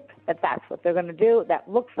think that that's what they're going to do. That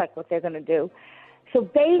looks like what they're going to do. So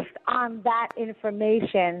based on that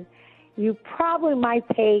information, you probably might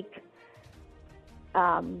take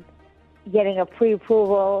getting a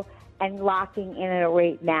pre-approval and locking in at a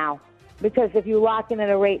rate now. Because if you lock in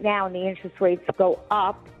at a rate now and the interest rates go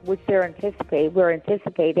up, which we're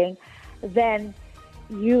anticipating, then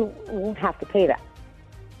you won't have to pay that.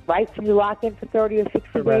 Right? Can you lock in for 30 or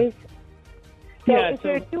 60 days? So if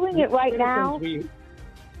you're doing it right now,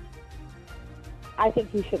 I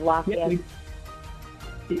think you should lock in.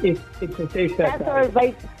 It's a safe bet. That's our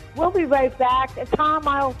advice. We'll be right back.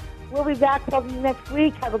 Tom, we'll be back talking next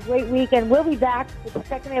week. Have a great week. And we'll be back with the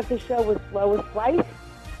second half of the show with Lois Weiss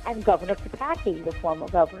and Governor Pataki, the former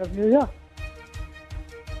governor of New York.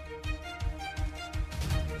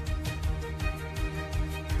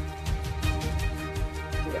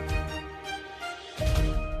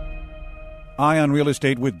 Eye on Real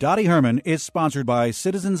Estate with Dottie Herman is sponsored by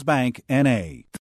Citizens Bank, N.A.